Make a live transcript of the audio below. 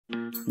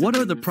What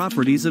are the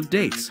properties of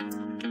dates?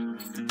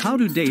 How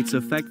do dates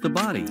affect the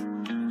body?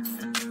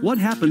 What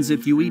happens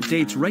if you eat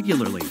dates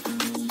regularly?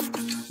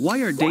 Why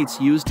are dates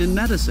used in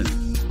medicine?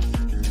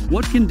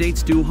 What can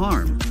dates do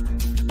harm?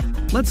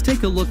 Let's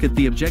take a look at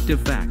the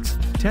objective facts,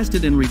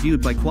 tested and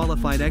reviewed by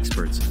qualified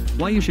experts,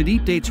 why you should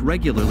eat dates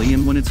regularly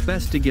and when it's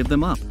best to give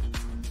them up.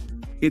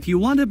 If you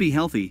want to be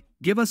healthy,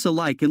 give us a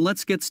like and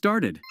let's get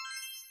started.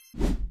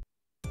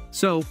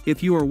 So,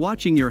 if you are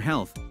watching your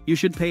health, you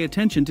should pay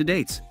attention to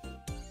dates.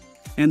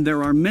 And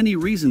there are many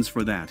reasons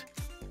for that.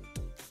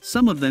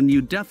 Some of them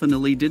you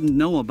definitely didn't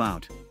know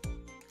about.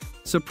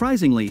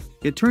 Surprisingly,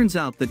 it turns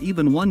out that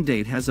even one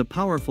date has a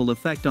powerful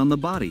effect on the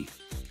body.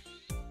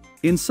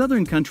 In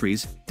southern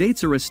countries,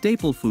 dates are a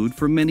staple food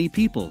for many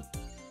people.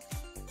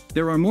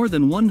 There are more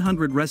than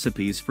 100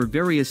 recipes for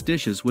various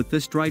dishes with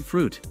this dried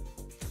fruit.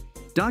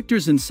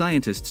 Doctors and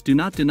scientists do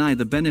not deny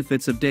the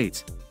benefits of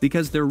dates,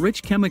 because their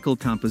rich chemical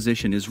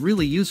composition is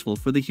really useful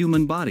for the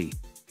human body.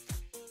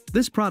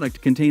 This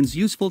product contains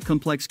useful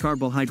complex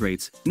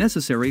carbohydrates,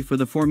 necessary for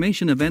the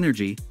formation of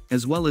energy,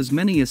 as well as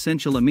many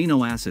essential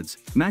amino acids,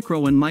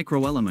 macro and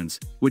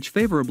microelements, which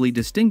favorably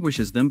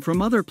distinguishes them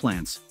from other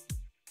plants.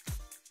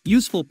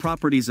 Useful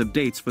properties of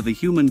dates for the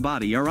human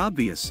body are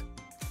obvious.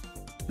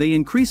 They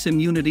increase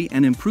immunity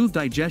and improve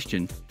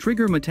digestion,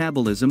 trigger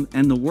metabolism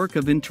and the work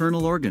of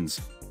internal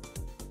organs.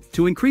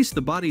 To increase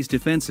the body's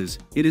defenses,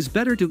 it is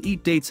better to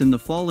eat dates in the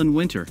fall and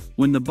winter,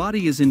 when the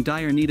body is in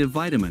dire need of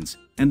vitamins,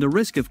 and the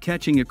risk of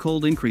catching a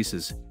cold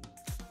increases.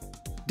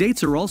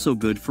 Dates are also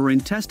good for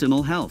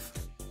intestinal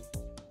health.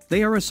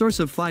 They are a source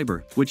of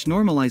fiber, which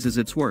normalizes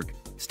its work,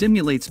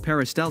 stimulates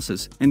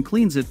peristalsis, and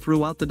cleans it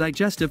throughout the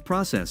digestive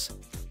process.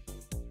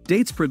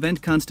 Dates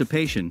prevent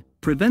constipation,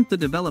 prevent the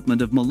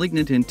development of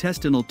malignant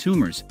intestinal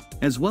tumors,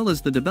 as well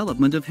as the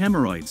development of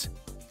hemorrhoids.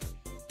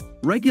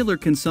 Regular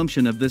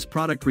consumption of this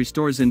product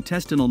restores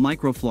intestinal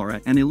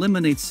microflora and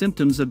eliminates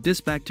symptoms of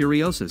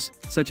dysbacteriosis,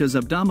 such as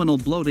abdominal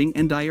bloating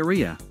and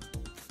diarrhea.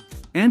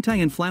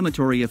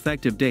 Anti-inflammatory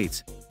effect of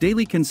dates.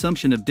 Daily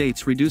consumption of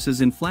dates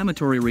reduces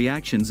inflammatory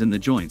reactions in the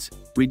joints,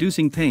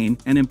 reducing pain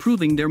and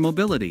improving their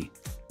mobility.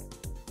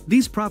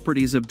 These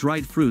properties of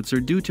dried fruits are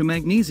due to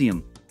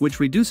magnesium,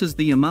 which reduces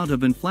the amount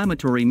of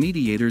inflammatory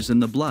mediators in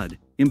the blood,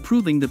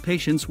 improving the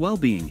patient's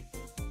well-being.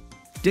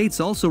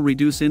 Dates also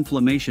reduce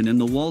inflammation in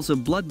the walls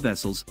of blood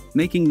vessels,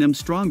 making them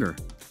stronger.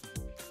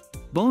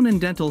 Bone and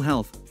dental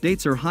health.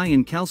 Dates are high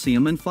in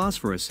calcium and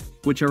phosphorus,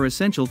 which are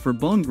essential for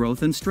bone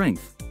growth and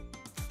strength.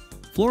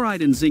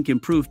 Fluoride and zinc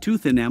improve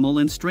tooth enamel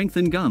and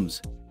strengthen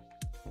gums.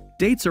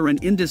 Dates are an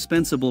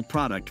indispensable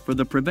product for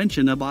the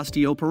prevention of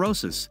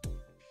osteoporosis.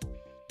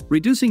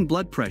 Reducing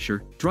blood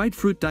pressure. Dried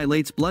fruit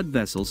dilates blood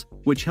vessels,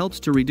 which helps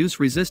to reduce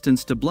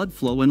resistance to blood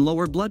flow and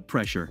lower blood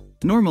pressure,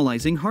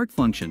 normalizing heart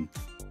function.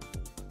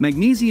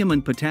 Magnesium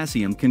and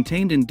potassium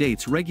contained in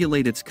dates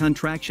regulate its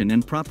contraction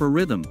and proper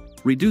rhythm,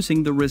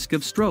 reducing the risk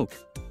of stroke.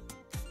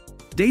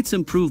 Dates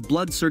improve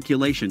blood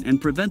circulation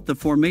and prevent the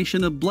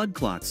formation of blood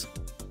clots.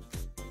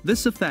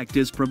 This effect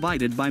is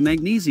provided by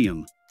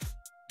magnesium.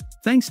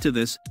 Thanks to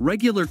this,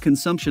 regular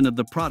consumption of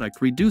the product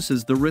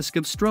reduces the risk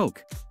of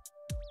stroke.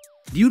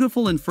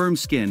 Beautiful and firm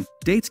skin.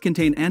 Dates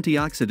contain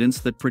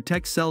antioxidants that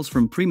protect cells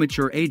from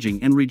premature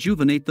aging and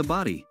rejuvenate the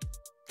body.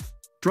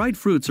 Dried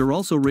fruits are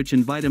also rich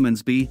in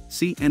vitamins B,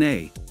 C, and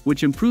A,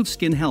 which improve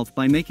skin health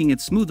by making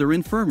it smoother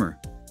and firmer.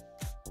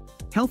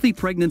 Healthy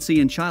pregnancy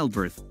and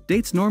childbirth.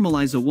 Dates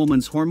normalize a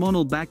woman's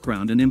hormonal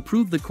background and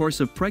improve the course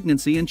of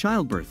pregnancy and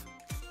childbirth.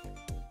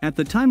 At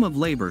the time of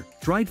labor,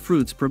 dried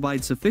fruits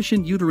provide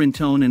sufficient uterine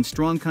tone and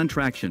strong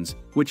contractions,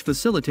 which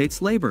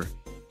facilitates labor.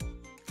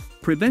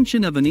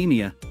 Prevention of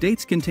anemia.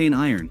 Dates contain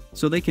iron,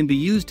 so they can be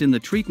used in the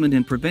treatment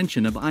and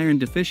prevention of iron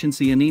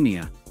deficiency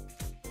anemia.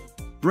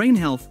 Brain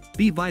health.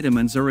 B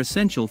vitamins are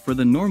essential for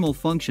the normal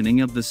functioning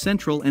of the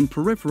central and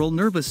peripheral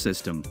nervous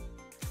system.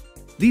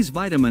 These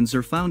vitamins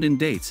are found in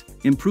dates,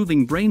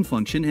 improving brain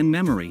function and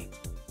memory.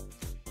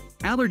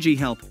 Allergy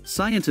health.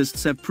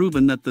 Scientists have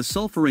proven that the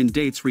sulfur in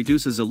dates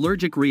reduces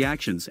allergic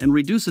reactions and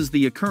reduces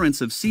the occurrence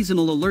of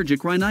seasonal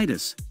allergic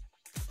rhinitis.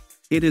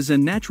 It is a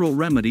natural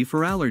remedy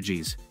for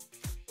allergies.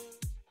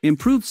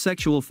 Improved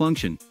sexual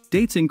function.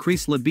 Dates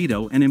increase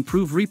libido and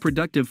improve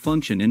reproductive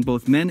function in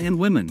both men and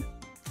women.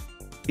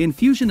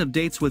 Infusion of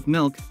dates with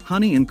milk,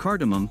 honey and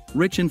cardamom,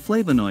 rich in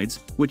flavonoids,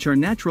 which are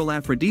natural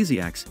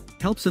aphrodisiacs,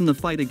 helps in the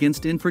fight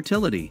against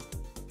infertility.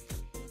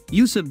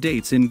 Use of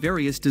dates in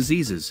various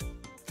diseases.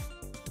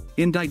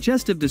 In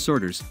digestive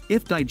disorders,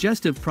 if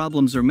digestive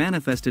problems are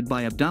manifested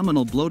by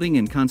abdominal bloating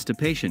and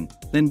constipation,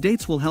 then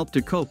dates will help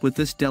to cope with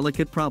this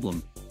delicate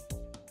problem.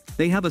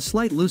 They have a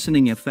slight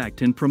loosening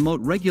effect and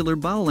promote regular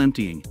bowel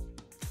emptying.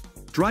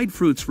 Dried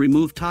fruits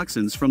remove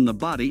toxins from the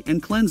body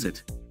and cleanse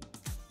it.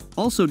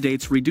 Also,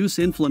 dates reduce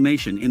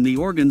inflammation in the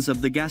organs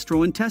of the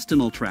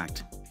gastrointestinal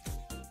tract.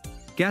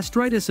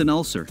 Gastritis and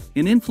ulcer.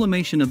 An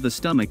inflammation of the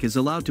stomach is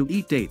allowed to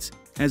eat dates,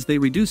 as they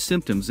reduce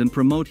symptoms and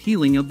promote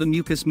healing of the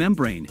mucous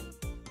membrane.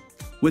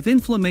 With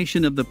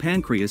inflammation of the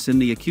pancreas in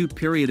the acute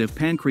period of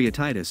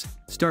pancreatitis,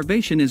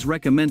 starvation is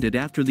recommended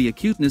after the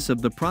acuteness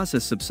of the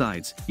process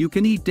subsides. You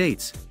can eat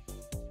dates.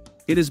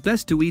 It is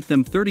best to eat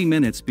them 30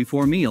 minutes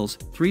before meals,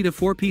 3 to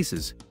 4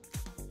 pieces.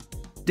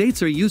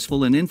 Dates are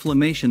useful in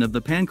inflammation of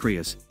the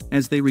pancreas,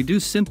 as they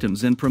reduce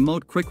symptoms and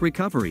promote quick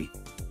recovery.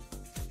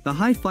 The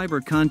high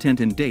fiber content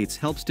in dates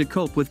helps to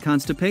cope with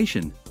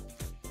constipation.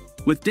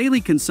 With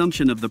daily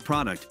consumption of the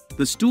product,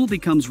 the stool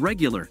becomes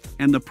regular,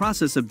 and the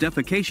process of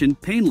defecation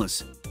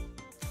painless.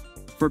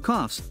 For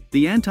coughs,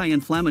 the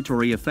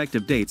anti-inflammatory effect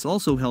of dates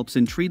also helps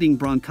in treating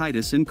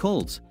bronchitis and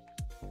colds.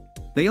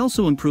 They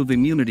also improve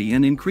immunity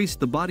and increase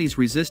the body's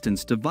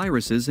resistance to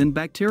viruses and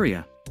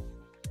bacteria.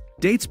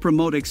 Dates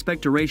promote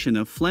expectoration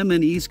of phlegm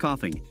and ease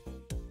coughing.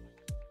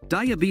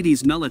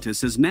 Diabetes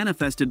mellitus is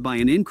manifested by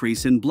an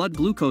increase in blood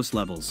glucose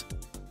levels.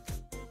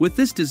 With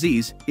this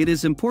disease, it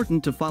is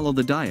important to follow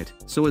the diet,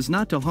 so as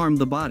not to harm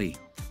the body.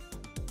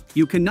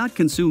 You cannot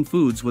consume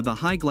foods with a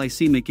high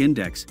glycemic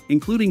index,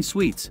 including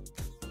sweets.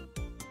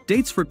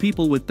 Dates for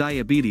people with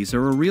diabetes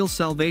are a real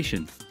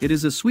salvation. It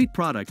is a sweet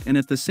product and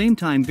at the same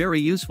time very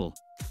useful.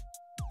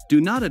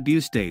 Do not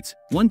abuse dates,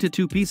 1 to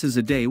 2 pieces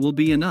a day will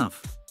be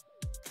enough.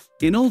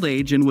 In old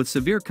age and with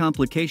severe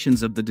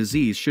complications of the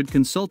disease should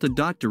consult a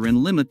doctor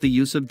and limit the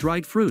use of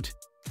dried fruit.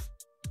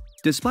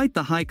 Despite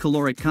the high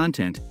caloric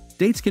content,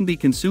 dates can be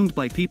consumed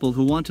by people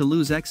who want to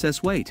lose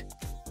excess weight.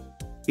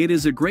 It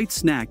is a great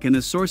snack and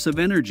a source of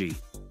energy.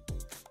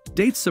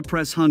 Dates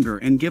suppress hunger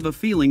and give a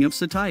feeling of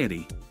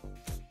satiety.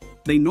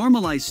 They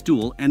normalize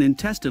stool and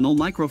intestinal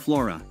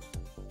microflora.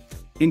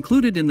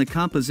 Included in the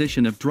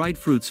composition of dried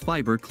fruits,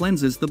 fiber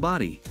cleanses the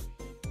body.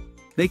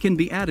 They can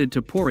be added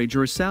to porridge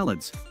or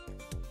salads.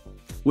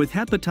 With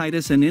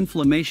hepatitis and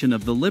inflammation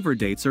of the liver,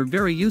 dates are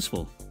very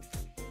useful.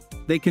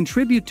 They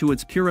contribute to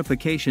its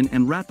purification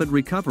and rapid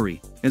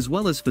recovery, as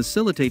well as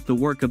facilitate the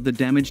work of the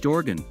damaged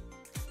organ.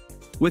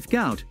 With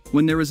gout,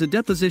 when there is a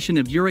deposition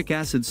of uric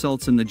acid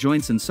salts in the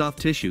joints and soft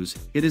tissues,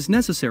 it is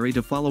necessary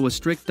to follow a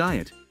strict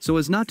diet, so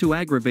as not to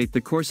aggravate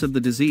the course of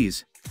the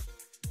disease.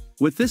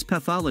 With this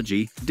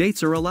pathology,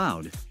 dates are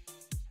allowed.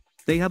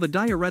 They have a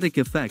diuretic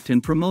effect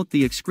and promote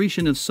the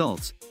excretion of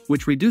salts,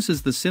 which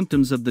reduces the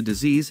symptoms of the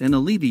disease and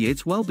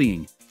alleviates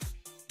well-being.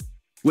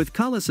 With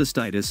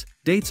cholecystitis,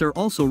 dates are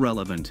also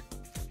relevant.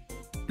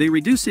 They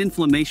reduce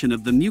inflammation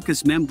of the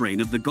mucous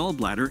membrane of the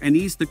gallbladder and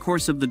ease the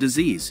course of the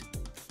disease.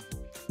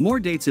 More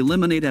dates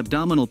eliminate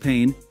abdominal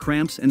pain,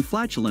 cramps and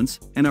flatulence,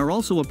 and are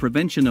also a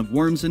prevention of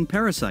worms and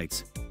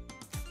parasites.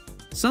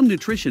 Some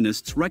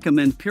nutritionists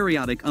recommend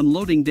periodic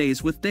unloading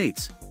days with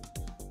dates.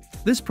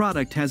 This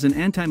product has an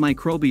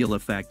antimicrobial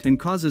effect and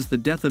causes the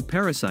death of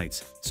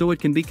parasites, so it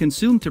can be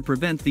consumed to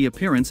prevent the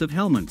appearance of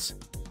helminths.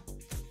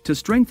 To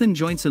strengthen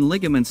joints and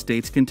ligaments,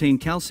 dates contain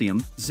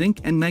calcium,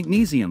 zinc and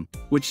magnesium,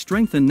 which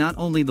strengthen not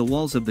only the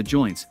walls of the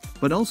joints,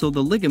 but also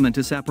the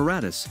ligamentous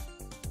apparatus.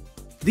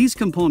 These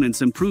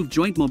components improve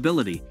joint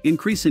mobility,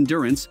 increase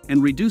endurance,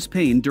 and reduce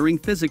pain during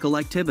physical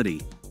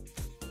activity.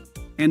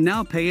 And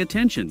now pay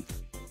attention.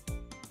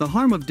 The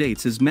harm of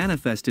dates is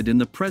manifested in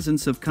the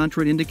presence of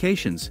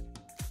contraindications.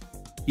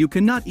 You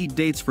cannot eat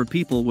dates for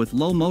people with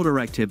low motor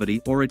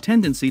activity or a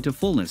tendency to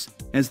fullness,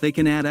 as they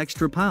can add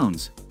extra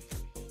pounds.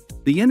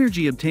 The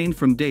energy obtained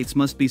from dates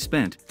must be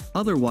spent,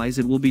 otherwise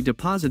it will be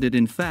deposited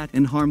in fat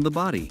and harm the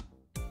body.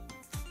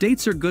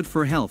 Dates are good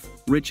for health,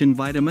 rich in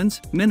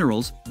vitamins,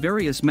 minerals,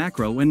 various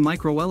macro and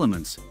micro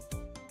elements.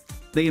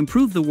 They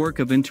improve the work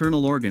of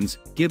internal organs,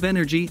 give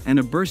energy and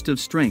a burst of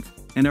strength,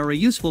 and are a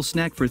useful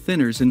snack for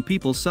thinners and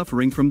people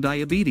suffering from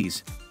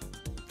diabetes.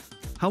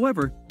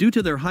 However, due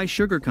to their high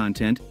sugar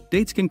content,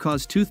 dates can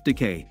cause tooth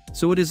decay,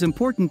 so it is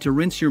important to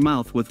rinse your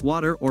mouth with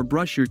water or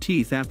brush your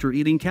teeth after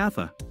eating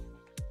kaffa.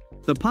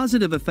 The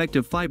positive effect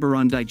of fiber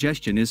on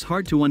digestion is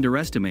hard to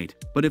underestimate,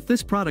 but if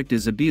this product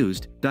is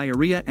abused,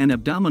 diarrhea and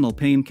abdominal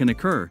pain can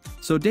occur,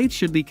 so dates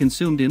should be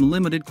consumed in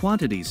limited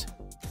quantities.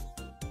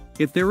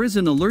 If there is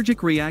an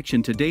allergic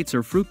reaction to dates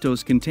or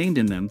fructose contained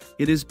in them,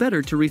 it is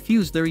better to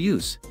refuse their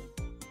use.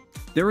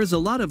 There is a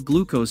lot of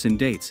glucose in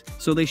dates,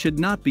 so they should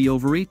not be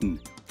overeaten.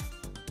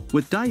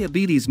 With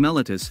diabetes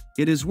mellitus,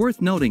 it is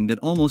worth noting that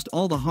almost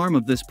all the harm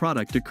of this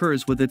product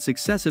occurs with its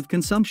excessive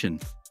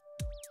consumption.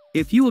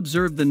 If you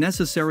observe the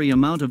necessary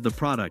amount of the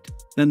product,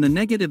 then the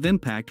negative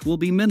impact will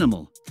be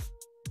minimal.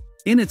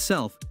 In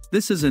itself,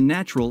 this is a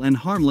natural and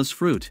harmless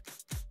fruit.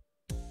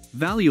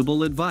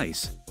 Valuable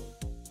advice.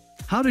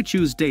 How to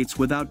choose dates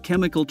without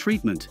chemical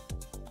treatment.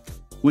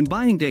 When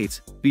buying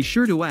dates, be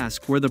sure to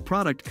ask where the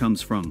product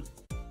comes from.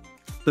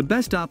 The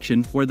best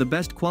option where the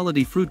best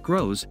quality fruit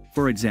grows,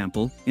 for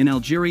example, in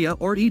Algeria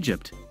or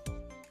Egypt.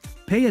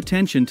 Pay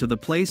attention to the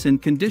place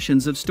and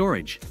conditions of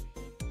storage.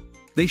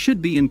 They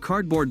should be in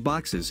cardboard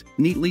boxes,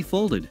 neatly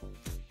folded.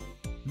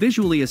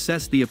 Visually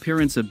assess the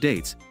appearance of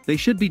dates. They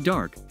should be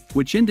dark,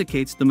 which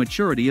indicates the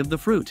maturity of the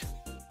fruit.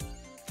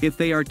 If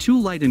they are too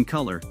light in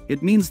color,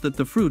 it means that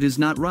the fruit is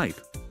not ripe.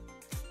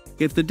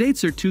 If the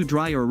dates are too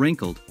dry or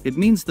wrinkled, it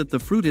means that the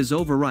fruit is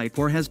overripe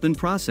or has been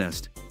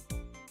processed.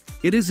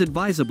 It is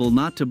advisable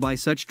not to buy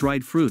such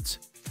dried fruits.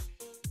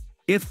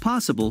 If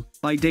possible,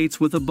 buy dates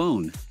with a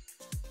bone.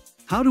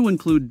 How to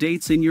include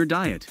dates in your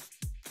diet?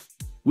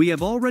 We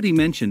have already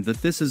mentioned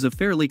that this is a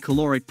fairly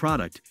caloric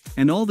product,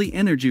 and all the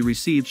energy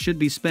received should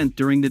be spent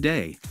during the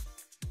day.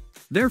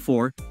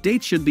 Therefore,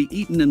 dates should be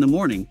eaten in the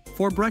morning,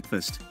 for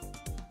breakfast.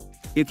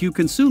 If you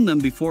consume them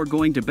before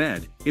going to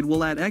bed, it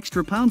will add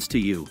extra pounds to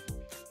you.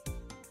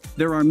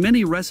 There are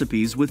many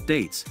recipes with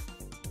dates.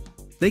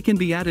 They can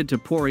be added to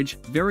porridge,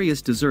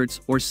 various desserts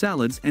or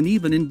salads, and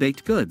even in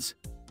baked goods.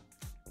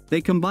 They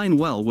combine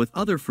well with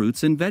other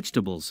fruits and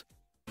vegetables.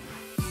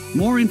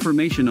 More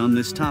information on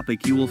this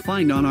topic you will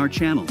find on our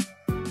channel.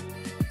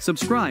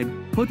 Subscribe,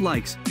 put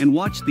likes, and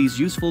watch these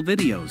useful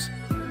videos.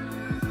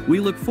 We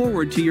look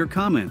forward to your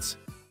comments.